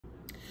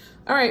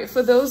All right,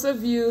 for those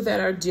of you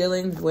that are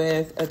dealing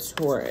with a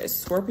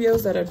Taurus,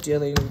 Scorpios that are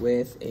dealing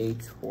with a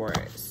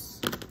Taurus.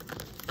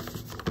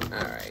 All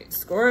right,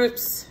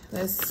 Scorps,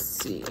 let's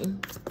see.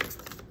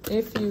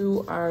 If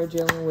you are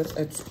dealing with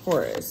a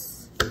Taurus,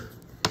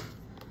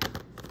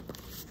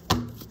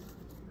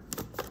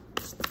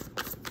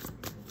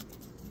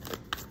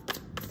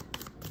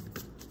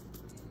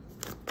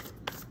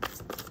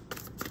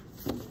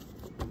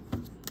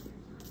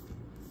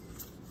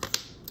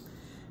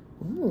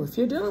 if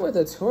you're dealing with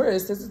a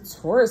Taurus, this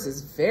Taurus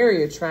is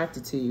very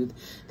attracted to you.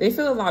 They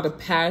feel a lot of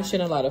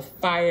passion, a lot of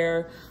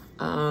fire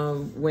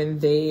when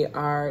they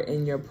are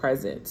in your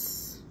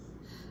presence.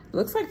 It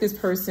looks like this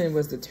person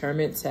was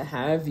determined to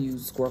have you,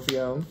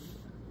 Scorpio.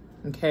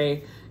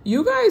 Okay.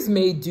 You guys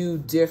may do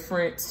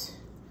different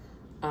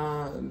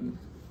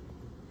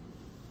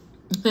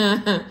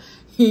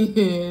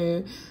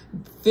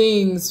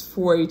things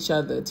for each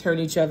other, turn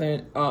each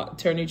other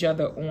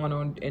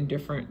on in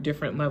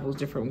different levels,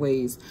 different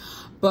ways.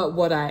 But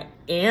what I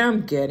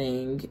am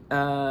getting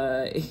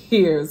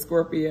here,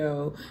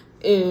 Scorpio,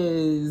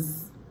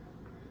 is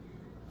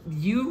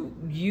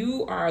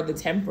you are the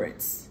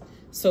temperance.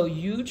 So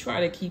you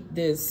try to keep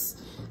this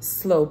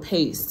slow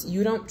paced.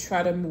 You don't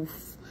try to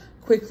move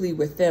quickly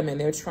with them, and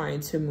they're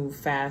trying to move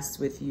fast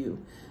with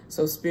you.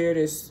 So Spirit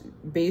is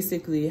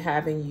basically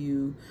having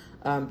you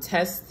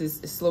test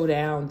this, slow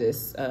down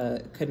this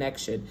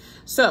connection.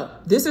 So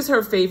this is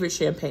her favorite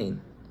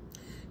champagne.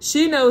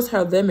 She knows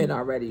her limit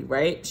already,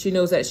 right? She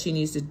knows that she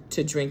needs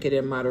to drink it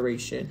in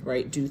moderation,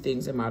 right? Do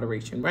things in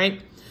moderation,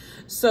 right?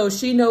 So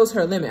she knows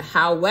her limit.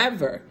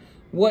 However,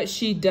 what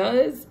she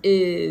does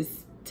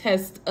is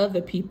test other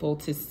people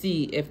to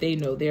see if they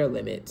know their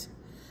limit.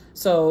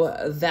 So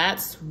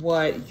that's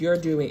what you're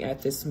doing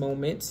at this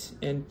moment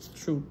in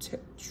true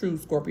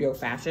Scorpio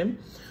fashion,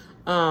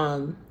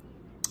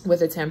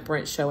 with a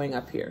temperance showing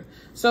up here.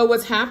 So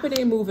what's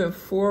happening moving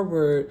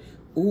forward,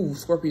 ooh,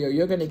 Scorpio,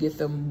 you're going to get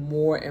them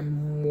more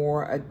and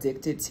more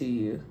addicted to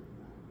you,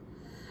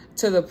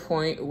 to the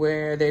point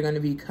where they're going to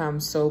become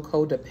so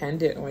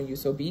codependent on you.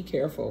 So be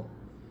careful,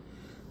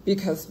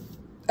 because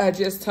I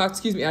just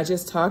talked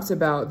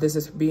about this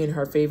as being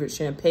her favorite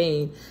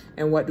champagne.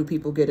 And what do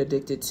people get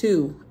addicted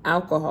to?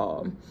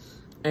 Alcohol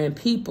and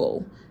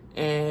people.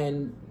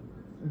 And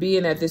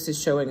being that this is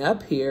showing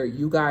up here,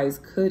 you guys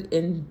could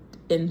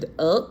end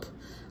up.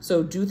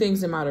 So do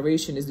things in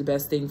moderation is the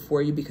best thing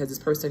for you, because this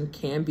person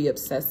can be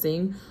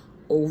obsessing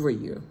over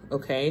you.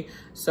 Okay.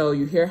 So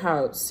you hear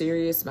how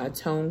serious my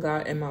tone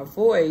got in my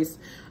voice.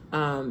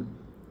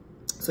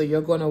 So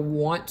you're going to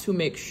want to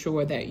make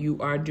sure that you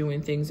are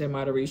doing things in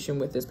moderation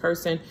with this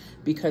person,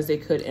 because they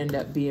could end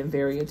up being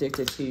very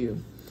addicted to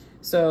you.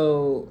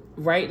 So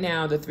right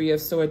now, the Three of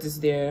Swords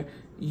is there.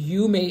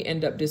 You may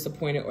end up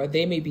disappointed, or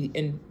they may be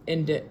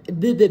end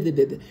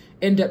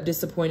up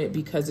disappointed,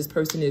 because this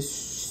person is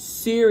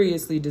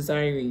seriously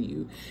desiring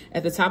you.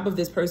 At the top of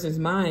this person's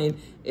mind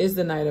is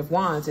the Knight of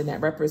Wands, and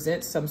that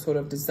represents some sort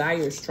of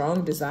desire,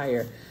 strong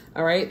desire.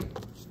 All right.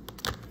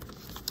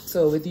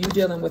 So with you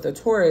dealing with a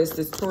Taurus,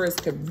 this Taurus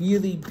could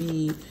really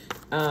be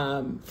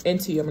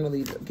into you. I'm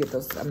going to keep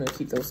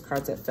those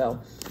cards that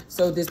fell.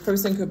 So this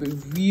person could be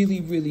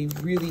really, really,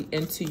 really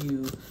into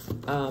you,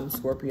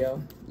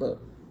 Scorpio. Look,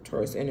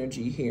 Taurus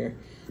energy here.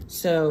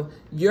 So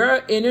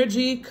your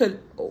energy could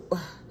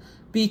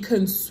be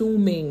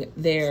consuming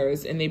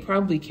theirs, and they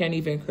probably can't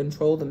even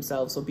control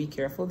themselves. So be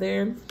careful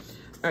there.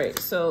 All right.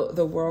 So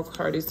the World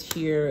card is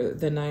here.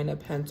 The Nine of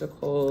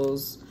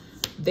Pentacles.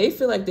 They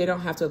feel like they don't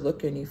have to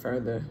look any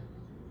further,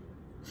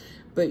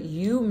 but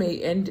you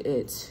may end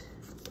it.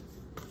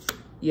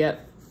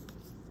 Yep.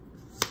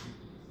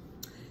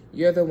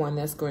 You're the one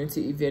that's going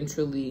to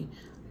eventually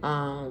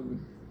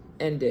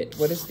end it.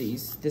 What is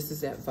these? This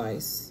is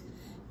advice.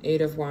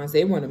 Eight of Wands.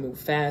 They want to move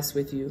fast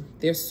with you.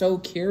 They're so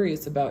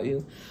curious about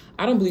you.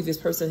 I don't believe this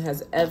person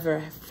has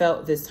ever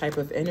felt this type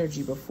of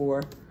energy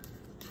before.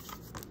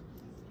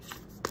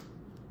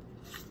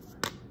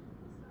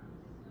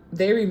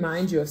 They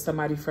remind you of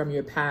somebody from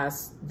your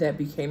past that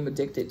became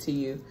addicted to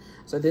you.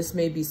 So this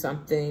may be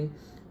something,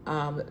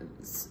 that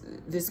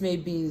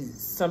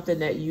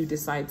you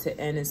decide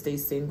to end and stay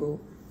single,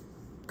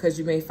 because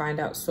you may find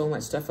out so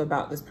much stuff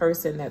about this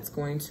person that's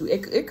going to,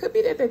 it could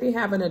be that they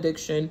have an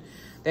addiction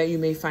that you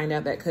may find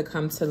out that could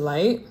come to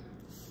light,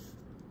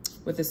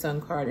 with the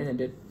Sun card and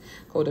the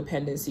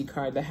codependency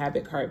card, the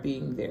habit card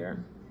being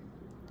there.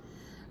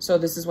 So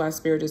this is why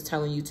Spirit is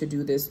telling you to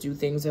do this, do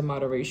things in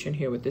moderation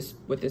here with this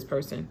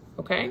person.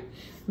 Okay?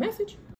 Message.